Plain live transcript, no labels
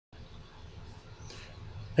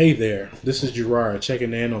Hey there, this is Jarrod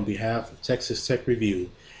checking in on behalf of Texas Tech Review,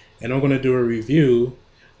 and I'm going to do a review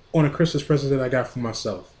on a Christmas present that I got for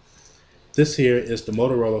myself. This here is the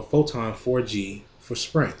Motorola Photon 4G for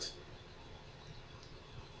Sprint.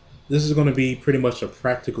 This is going to be pretty much a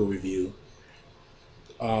practical review,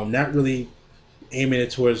 not really aiming it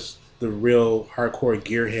towards the real hardcore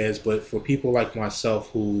gearheads, but for people like myself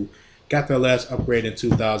who got their last upgrade in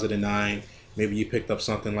 2009. Maybe you picked up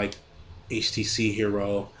something like HTC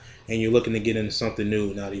Hero and you're looking to get into something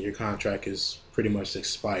new now that your contract is pretty much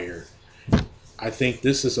expired. I think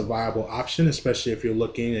this is a viable option, especially if you're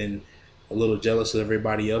looking and a little jealous of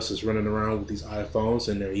everybody else is running around with these iPhones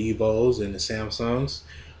and their Evos and the Samsungs.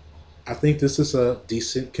 I think this is a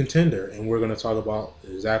decent contender, and we're going to talk about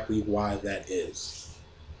exactly why that is.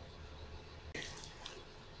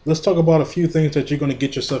 Let's talk about a few things that you're going to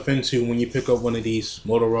get yourself into when you pick up one of these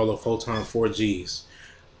Motorola Photon 4Gs.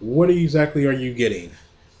 What exactly are you getting?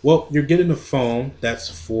 Well, you're getting a phone that's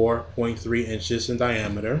 4.3 inches in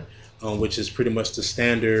diameter, which is pretty much the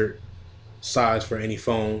standard size for any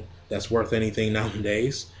phone that's worth anything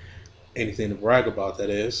nowadays. Anything to brag about, that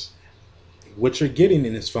is. What you're getting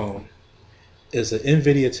in this phone is an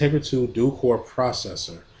Nvidia Tegra 2 dual-core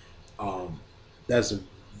processor. That's a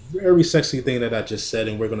very sexy thing that I just said,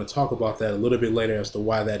 and we're going to talk about that a little bit later as to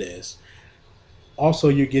why that is. Also,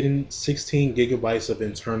 you're getting 16 gigabytes of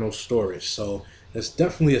internal storage, so that's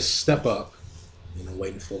definitely a step up. And I'm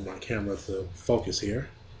waiting for my camera to focus here.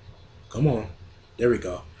 Come on, there we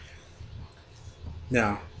go.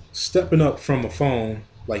 Now, stepping up from a phone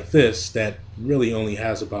like this that really only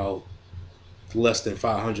has about less than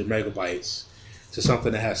 500 megabytes to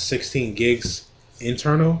something that has 16 gigs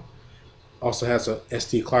internal, also has a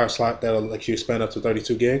SD card slot that'll let you expand up to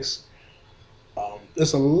 32 gigs.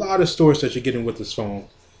 There's a lot of storage that you're getting with this phone.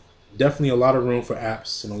 Definitely a lot of room for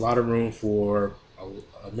apps and a lot of room for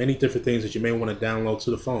many different things that you may want to download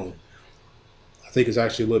to the phone. I think it's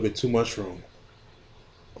actually a little bit too much room.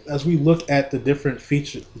 As we look at the different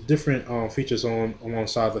features on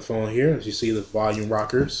alongside the phone here, as you see the volume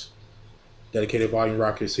rockers, dedicated volume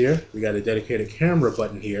rockers here. We got a dedicated camera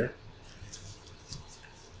button here.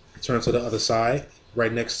 Turn to the other side,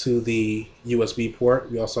 right next to the USB port.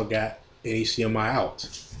 We also got an HDMI out.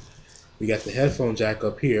 We got the headphone jack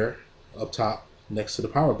up here, up top, next to the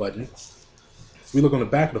power button. If we look on the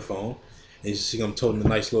back of the phone, and you see I'm toting a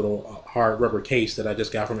nice little hard rubber case that I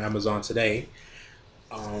just got from Amazon today.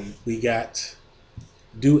 We got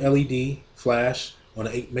dual LED flash on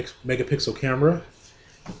an 8 megapixel camera,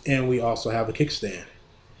 and we also have a kickstand.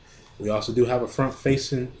 We also do have a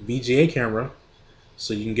front-facing VGA camera,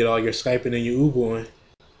 so you can get all your Skyping and your Uber'ing.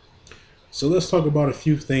 So let's talk about a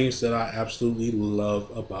few things that I absolutely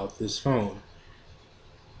love about this phone.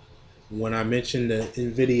 When I mentioned the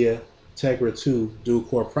Nvidia Tegra 2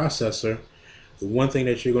 dual-core processor, the one thing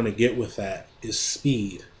that you're going to get with that is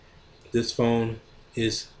speed. This phone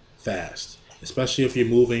is fast, especially if you're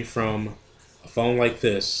moving from a phone like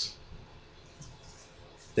this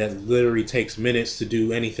that literally takes minutes to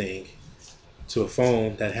do anything to a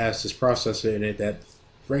phone that has this processor in it that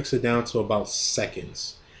breaks it down to about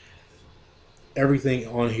seconds. Everything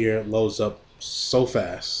on here loads up so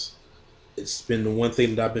fast. It's been the one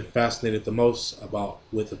thing that I've been fascinated the most about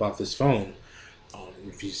this phone.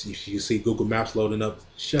 If you see Google Maps loading up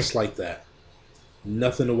just like that,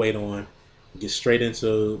 nothing to wait on, get straight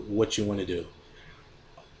into what you want to do.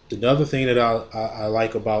 The other thing that I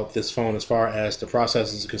like about this phone as far as the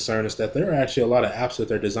processor is concerned is that there are actually a lot of apps that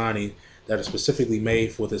they're designing that are specifically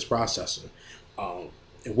made for this processor.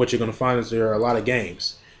 And what you're going to find is there are a lot of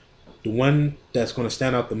games. The one that's going to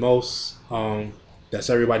stand out the most, that's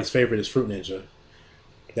everybody's favorite, is Fruit Ninja.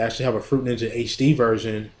 They actually have a Fruit Ninja HD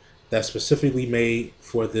version that's specifically made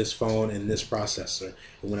for this phone and this processor.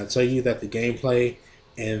 And when I tell you that the gameplay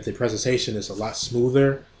and the presentation is a lot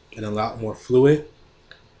smoother and a lot more fluid,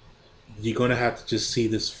 you're going to have to just see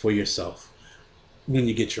this for yourself when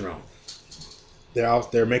you get your own.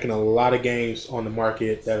 They're making a lot of games on the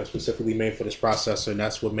market that are specifically made for this processor, and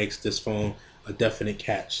that's what makes this phone a definite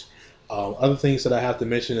catch. Other things that I have to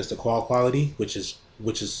mention is the call quality, which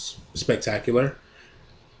is spectacular.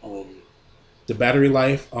 The battery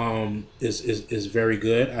life is very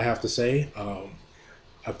good, I have to say.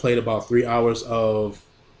 I played about 3 hours of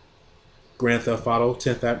Grand Theft Auto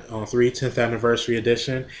 10th Anniversary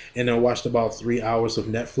Edition, and I watched about 3 hours of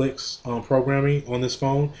Netflix programming on this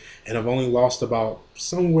phone, and I've only lost about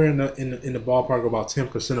somewhere in the ballpark of about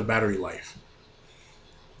 10% of battery life.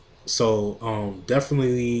 So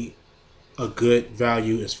definitely a good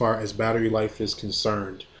value as far as battery life is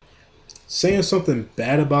concerned. Saying something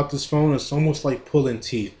bad about this phone is almost like pulling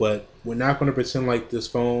teeth, but we're not going to pretend like this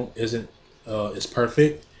phone isn't is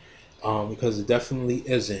perfect, because it definitely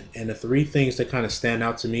isn't. And the three things that kind of stand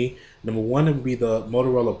out to me: number one would be the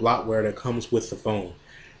Motorola blotware that comes with the phone.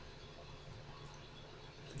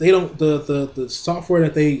 They don't the software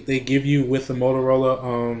that they give you with the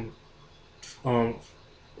Motorola um,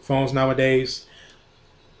 phones nowadays.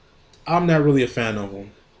 I'm not really a fan of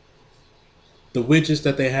them. The widgets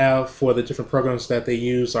that they have for the different programs that they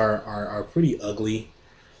use are pretty ugly.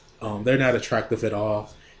 They're not attractive at all.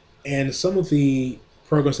 And some of the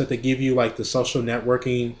programs that they give you, like the social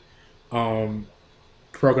networking um,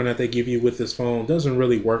 program that they give you with this phone, doesn't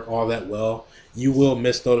really work all that well. You will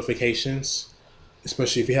miss notifications,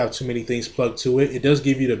 especially if you have too many things plugged to it. It does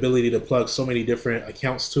give you the ability to plug so many different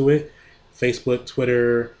accounts to it: Facebook,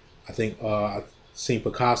 Twitter. I think I've seen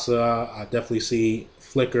Picasa. I definitely see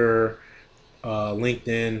Flickr,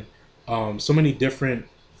 LinkedIn. So many different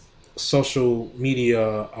social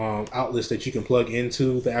media outlets that you can plug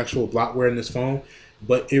into the actual bloatware in this phone,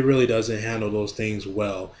 but it really doesn't handle those things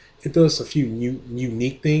well. It does a few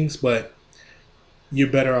unique things, but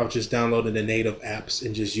you're better off just downloading the native apps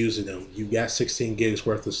and just using them. You got 16 gigs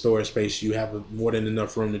worth of storage space. You have more than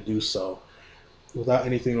enough room to do so without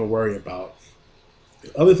anything to worry about.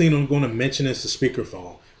 The other thing I'm going to mention is the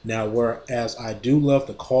speakerphone. Now, whereas I do love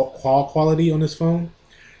the call quality on this phone,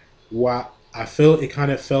 what I feel it kind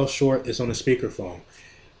of fell short is on the speakerphone.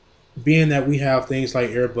 Being that we have things like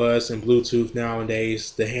earbuds and Bluetooth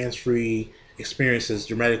nowadays, the hands-free experience has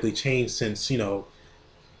dramatically changed since,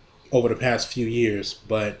 over the past few years.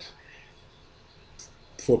 But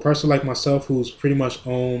for a person like myself who's pretty much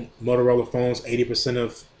owned Motorola phones 80%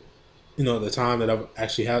 of the time that I've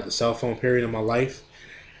actually had the cell phone period in my life,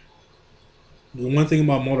 the one thing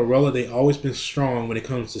about Motorola, they've always been strong when it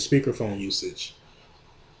comes to speakerphone usage.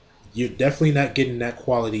 You're definitely not getting that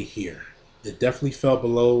quality here. It definitely fell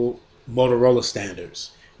below Motorola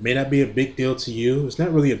standards. It may not be a big deal to you. It's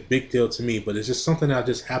not really a big deal to me, but it's just something I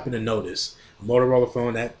just happen to notice. A Motorola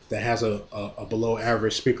phone that has a below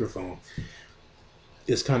average speakerphone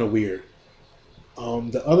is kind of weird.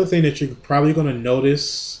 The other thing that you're probably going to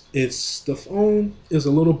notice is the phone is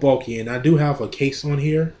a little bulky, and I do have a case on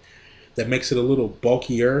here that makes it a little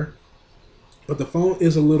bulkier, but the phone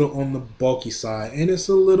is a little on the bulky side, and it's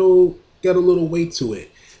got a little weight to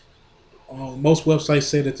it. Most websites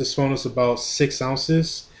say that this phone is about 6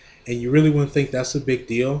 ounces, and you really wouldn't think that's a big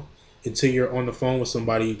deal until you're on the phone with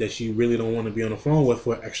somebody that you really don't want to be on the phone with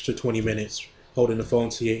for an extra 20 minutes holding the phone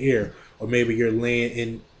to your ear. Or maybe you're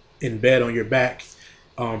laying in bed on your back,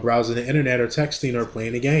 browsing the internet or texting or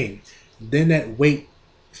playing a game. Then that weight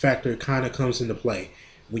factor kind of comes into play.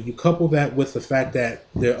 When you couple that with the fact that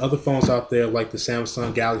there are other phones out there like the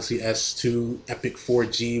Samsung Galaxy S2 Epic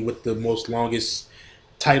 4G with the most longest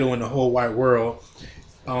title in the whole wide world,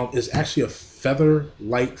 is actually a feather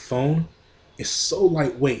light phone. It's so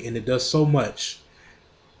lightweight and it does so much.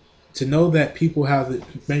 To know that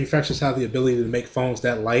manufacturers have the ability to make phones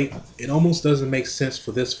that light, it almost doesn't make sense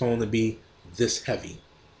for this phone to be this heavy.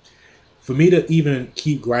 For me to even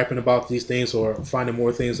keep griping about these things or finding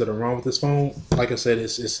more things that are wrong with this phone, like I said,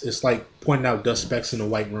 it's like pointing out dust specks in a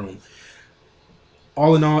white room.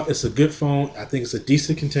 All in all, it's a good phone. I think it's a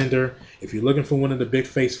decent contender. If you're looking for one of the big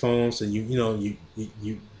face phones, and you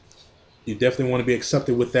definitely want to be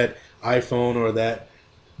accepted with that iPhone or that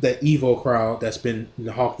Evo crowd that's been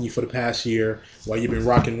hawking you for the past year while you've been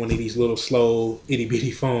rocking one of these little slow itty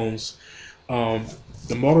bitty phones. Um,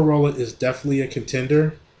 the Motorola is definitely a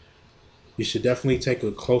contender. You should definitely take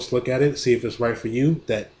a close look at it, see if it's right for you.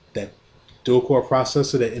 That dual core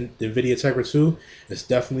processor, the Nvidia Tegra 2, is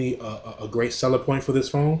definitely a great seller point for this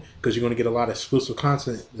phone because you're going to get a lot of exclusive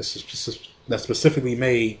content that's specifically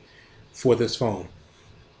made for this phone.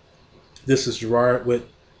 This is Jarrod with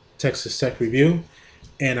Texas Tech Review,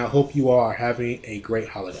 and I hope you all are having a great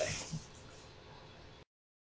holiday.